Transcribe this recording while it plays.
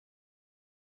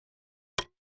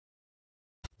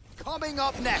Coming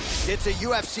up next, it's a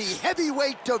UFC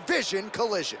heavyweight division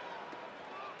collision.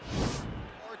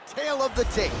 Our tale of the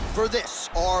tape for this,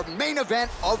 our main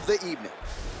event of the evening.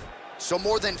 So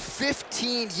more than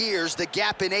 15 years, the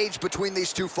gap in age between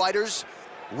these two fighters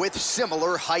with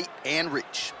similar height and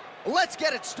reach. Let's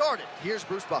get it started. Here's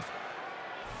Bruce Buffer.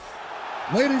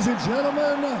 Ladies and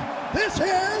gentlemen, this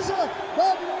is the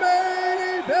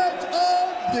main event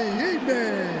of the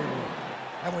evening.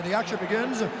 And when the action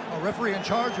begins, a referee in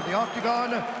charge of the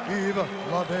Octagon, Yves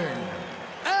Lavigne.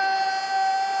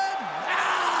 And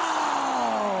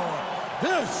now,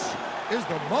 this is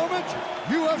the moment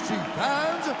UFC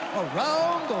fans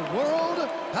around the world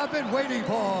have been waiting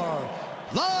for.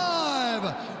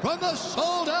 Live from the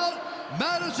sold-out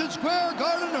Madison Square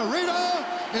Garden Arena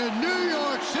in New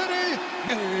York City,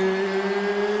 it's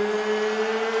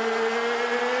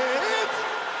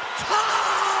time!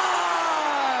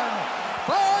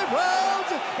 5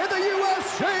 rounds in the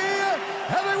UFC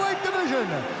heavyweight division.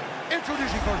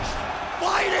 Introducing first,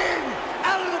 fighting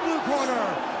out of the blue corner.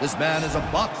 This man is a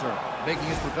boxer, making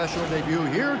his professional debut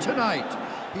here tonight.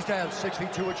 He stands 6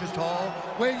 feet 2 inches tall,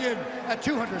 weighing in at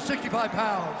 265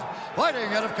 pounds.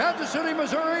 Fighting out of Kansas City,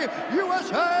 Missouri,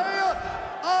 USA,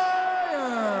 Iron.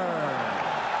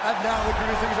 And now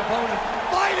introducing his opponent,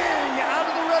 fighting out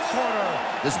of the red corner.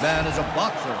 This man is a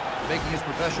boxer, making his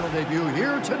professional debut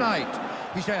here tonight.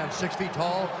 He stands 6 feet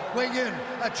tall, weighing in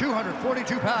at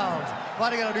 242 pounds.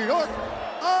 Fighting out of New York,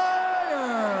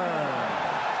 Iron.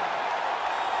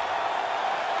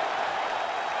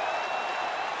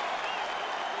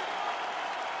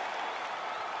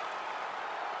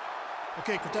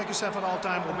 Okay, protect yourself at all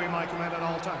time, obey my command at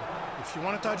all time. If you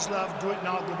want to touch left, do it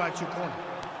now, go back to your corner.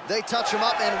 They touch him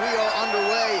up and we are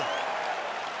underway.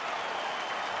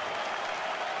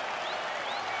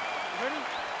 Ready?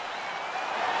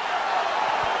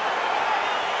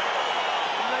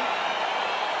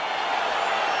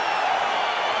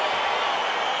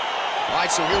 All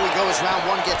right, so here we go as round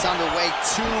one gets underway.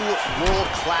 2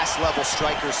 world-class level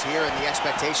strikers here, and the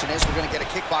expectation is we're going to get a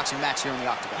kickboxing match here in the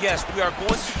Octagon. Yes, we are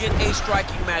going to get a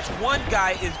striking match. One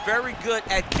guy is very good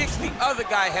at kicks. The other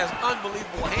guy has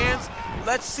unbelievable hands.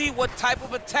 Let's see what type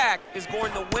of attack is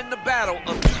going to win the battle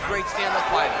of these great stand-up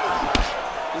fighters.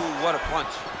 Ooh, what a punch.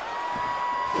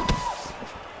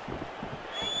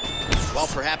 Well,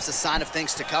 perhaps a sign of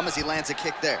things to come as he lands a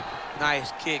kick there.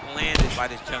 Nice kick landed by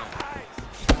this gentleman.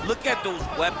 Look at those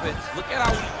weapons. Look at how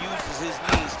he uses his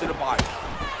knees to the body.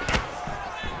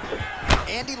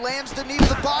 And he lands the knee to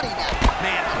the body now.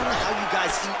 Man, I don't know how you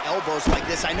guys eat elbows like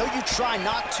this. I know you try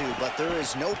not to, but there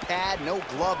is no pad, no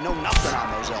glove, no nothing on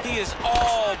those elbows. He is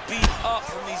all beat up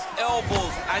from these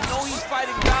elbows. I know he's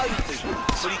fighting valiantly,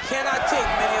 but he cannot take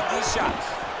many of these shots.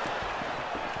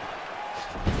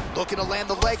 Looking to land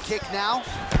the leg kick now.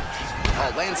 Oh,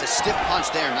 lands a stiff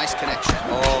punch there. Nice connection.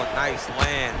 Oh, nice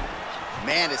land.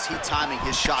 Man, is he timing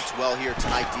his shots well here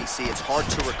tonight, DC. It's hard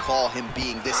to recall him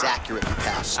being this accurate in the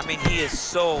past. I mean, he is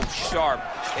so sharp.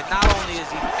 And not only is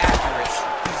he accurate,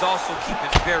 he's also keeping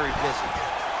very busy.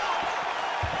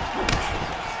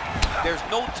 There's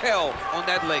no tell on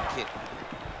that leg kick.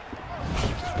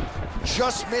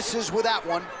 Just misses with that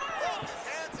one.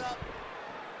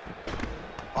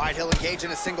 All right, he'll engage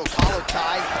in a single collar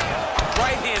tie.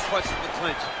 Right hand punches the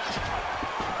clinch.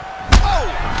 Oh,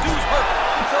 dude's hurt.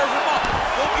 He throws him up.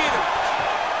 Go get him.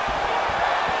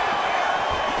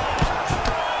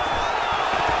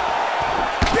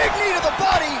 Big knee to the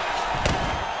body.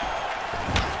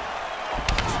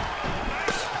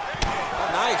 Oh,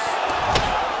 nice.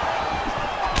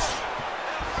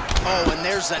 Oh, and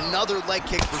there's another leg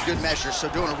kick for good measure. So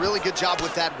doing a really good job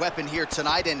with that weapon here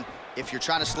tonight. And if you're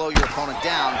trying to slow your opponent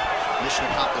down, mission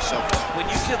accomplished so far. When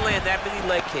you can land that many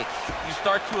leg kicks, you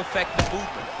start to affect the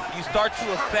movement. You start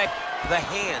to affect the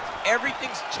hands. Everything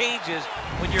changes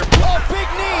when you're... Oh, big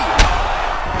knee!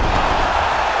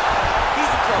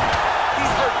 He's in trouble.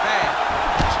 He's hurt bad.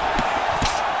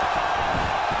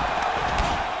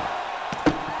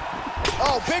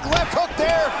 Oh, big left hook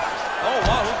there. Oh,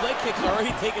 wow, those leg kicks are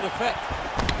already taking effect.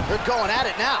 They're going at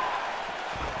it now.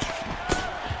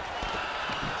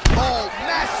 Oh,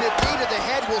 massive knee to the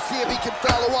head. We'll see if he can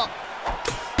follow up.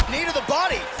 Knee to the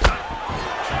body.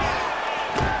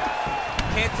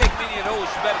 Can't take many of those,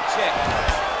 you better check.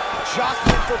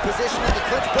 Jockeying for position in the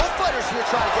clinch. Both fighters here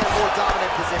trying to get a more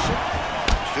dominant position.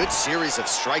 Good series of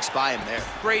strikes by him there.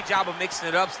 Great job of mixing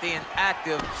it up, staying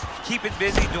active, keeping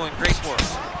busy, doing great work.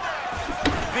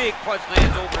 Big punch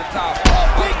lands over the top. Oh,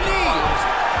 big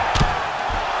knee!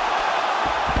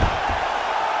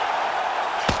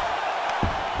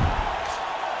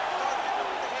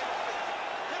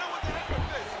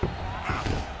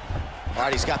 All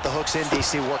right, he's got the hooks in,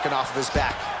 DC, working off of his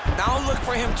back. Now look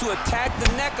for him to attack the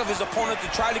neck of his opponent to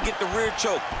try to get the rear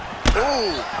choke.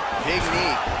 Ooh, big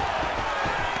knee.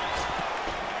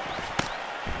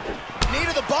 Knee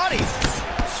to the body.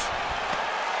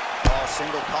 Oh,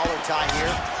 single collar tie here.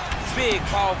 Big,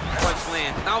 powerful punch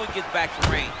land. Now he gets back to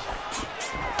range.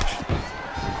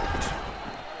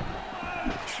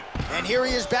 And here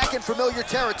he is back in familiar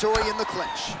territory in the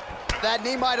clinch. That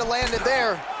knee might have landed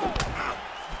there.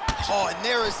 Oh, and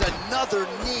there is another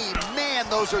knee. Man,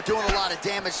 those are doing a lot of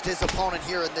damage to his opponent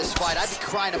here in this fight. I'd be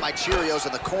crying to my Cheerios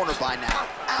in the corner by now.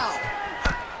 Ow.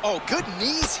 Oh, good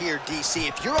knees here, DC.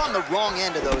 If you're on the wrong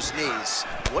end of those knees,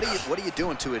 what are you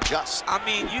doing to adjust? I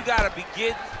mean, you got to be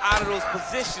getting out of those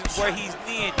positions where he's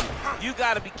kneeing you. You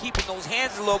got to be keeping those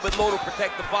hands a little bit low to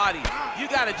protect the body. You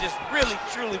got to just really,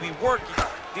 truly be working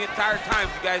the entire time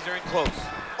you guys are in close.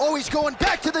 Oh, he's going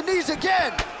back to the knees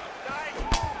again.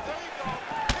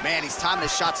 Man, he's timing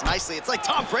his shots nicely. It's like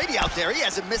Tom Brady out there. He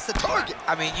hasn't missed the target.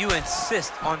 I mean, you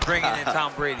insist on bringing in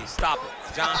Tom Brady. Stop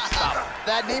it. John, stop it.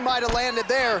 That knee might have landed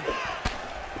there.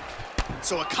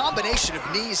 So a combination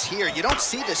of knees here. You don't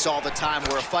see this all the time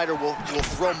where a fighter will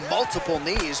throw multiple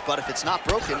knees, but if it's not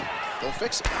broken, don't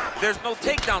fix it. There's no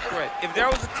takedown threat. If there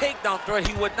was a takedown threat,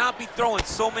 he would not be throwing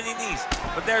so many knees.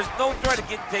 But there's no threat of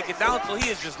getting taken down, so he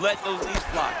is just letting those knees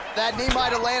fly. That knee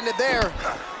might have landed there.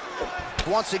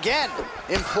 Once again,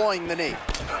 employing the knee.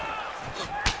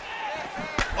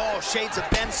 Oh, shades of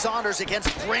Ben Saunders against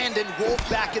Brandon Wolf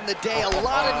back in the day. A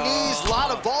lot of knees, a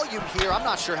lot of volume here. I'm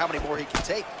not sure how many more he can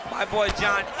take. My boy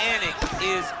John Anik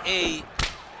is a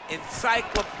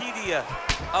encyclopedia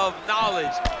of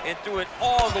knowledge and threw it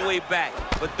all the way back.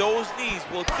 But those knees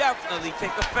will definitely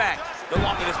take effect the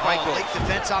longer this fight goes. Late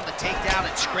defense on the takedown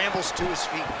and scrambles to his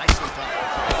feet. Nicely done.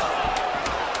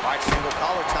 All right, single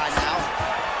collar tie now.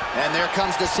 And there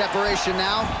comes the separation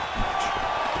now.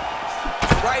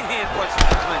 Right hand punch to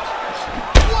the clinch.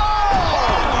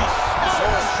 Whoa! So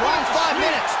a strong 5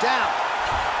 minutes down.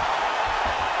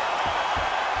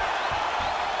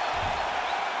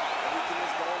 Everything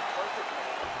is going perfect,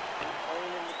 man.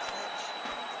 Only in the clinch.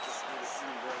 You just need to see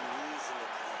more knees in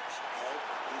the clinch, okay?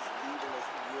 He's leaving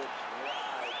us real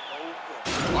wide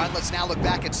open. All right, let's now look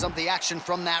back at some of the action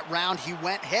from that round. He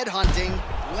went headhunting,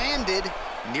 landed,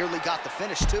 nearly got the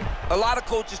finish, too. A lot of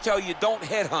coaches tell you don't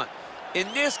headhunt. In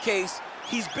this case,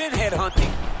 he's been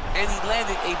headhunting, and he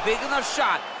landed a big enough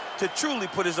shot to truly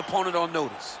put his opponent on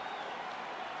notice.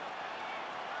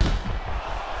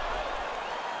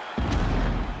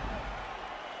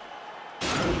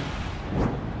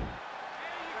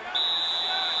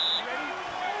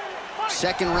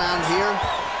 Second round here.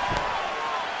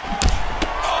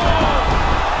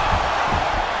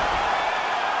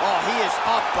 Oh, he is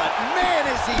up, but man,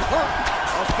 is he hurt.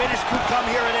 A finish could come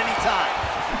here at any time.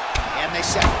 And they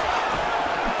separate.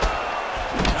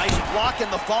 Nice block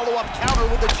and the follow-up counter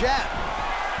with a jab.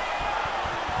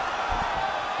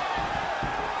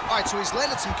 All right, so he's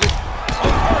landed some good...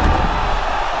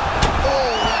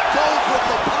 Oh, he goes with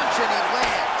the punch and he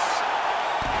lands.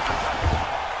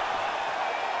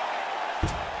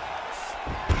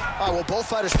 All right, well, both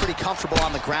fighters pretty comfortable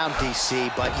on the ground,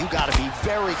 DC, but you got to be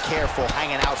very careful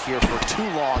hanging out here for too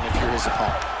long if you're his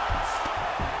opponent.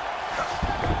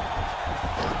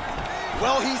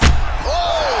 Well, he's...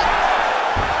 Oh!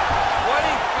 What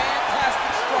a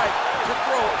fantastic strike to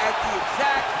throw at the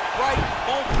exact right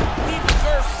moment. He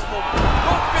deserves this moment.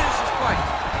 Don't finish his fight.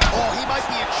 Oh, he might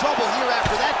be in trouble here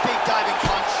after that big diving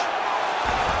punch.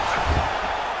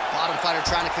 Bottom fighter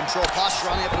trying to control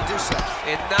posture, unable to do so.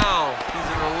 And now he's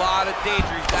in a lot of danger.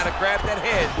 He's got to grab that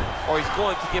head or he's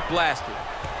going to get blasted.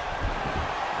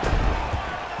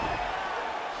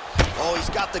 Oh,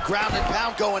 he's got the ground and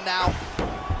pound going now.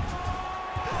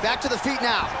 Back to the feet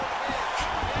now.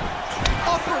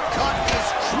 Uppercut is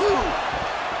true.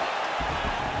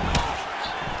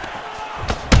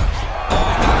 Oh,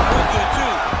 he got real good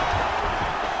too.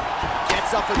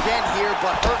 Gets up again here,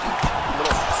 but hurting. A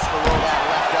little below that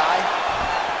left eye.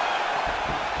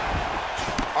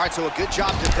 All right, so a good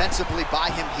job defensively by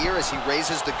him here as he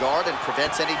raises the guard and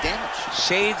prevents any damage.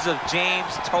 Shades of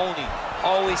James Toney.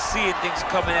 Always seeing things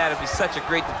coming at him. He's such a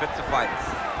great defensive fighter.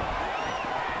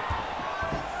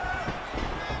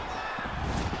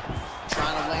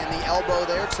 Elbow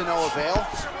there to no avail.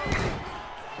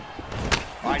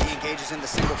 All right, he engages in the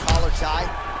single collar tie.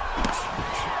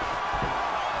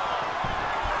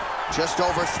 Just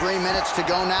over 3 minutes to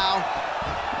go now.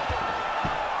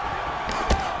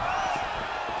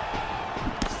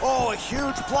 Oh, a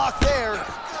huge block there.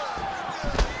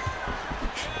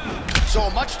 So a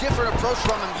much different approach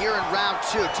from him here in round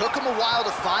 2. Took him a while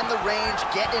to find the range,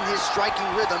 get in his striking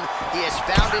rhythm. He has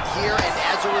found it here, and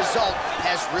as a result,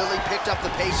 has really picked up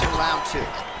the pace in round 2.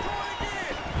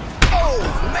 Oh,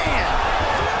 man!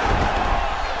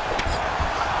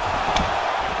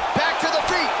 Back to the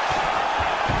feet.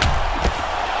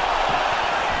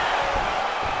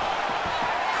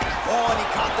 Oh, and he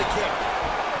caught the kick.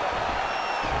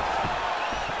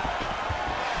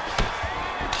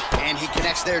 And he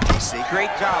connects there, DC. Great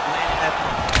job landing that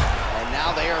punch. And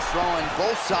now they are throwing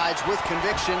both sides with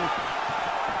conviction.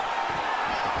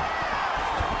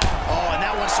 Oh, and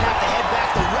that one snapped the head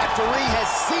back. The referee has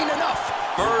seen enough.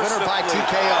 Winner by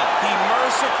TKO. He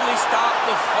mercifully stopped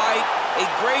the fight. A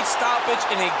great stoppage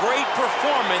and a great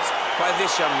performance by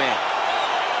this young man.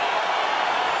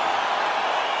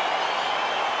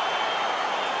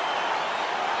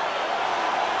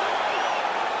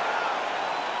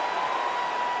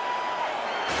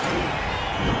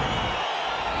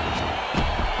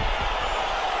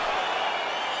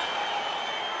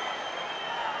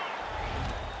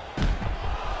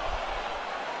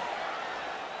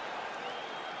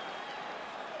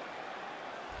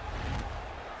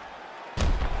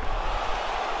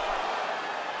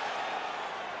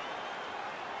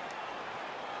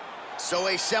 So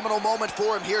a seminal moment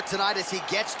for him here tonight as he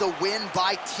gets the win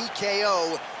by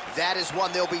TKO. That is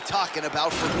one they'll be talking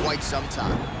about for quite some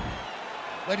time.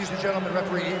 Ladies and gentlemen,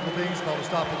 referee Ian Levine called a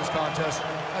stop to this contest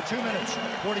at 2 minutes,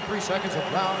 43 seconds of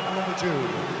round number 2.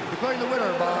 Declaring the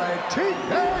winner by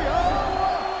TKO.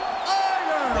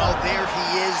 Well, there he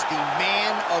is, the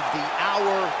man of the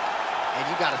hour. And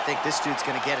you got to think this dude's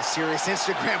going to get a serious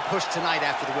Instagram push tonight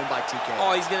after the win by TKO.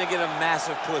 Oh, he's going to get a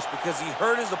massive push because he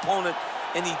hurt his opponent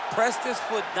and he pressed his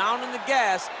foot down on the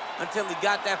gas until he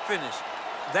got that finish.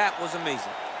 That was amazing.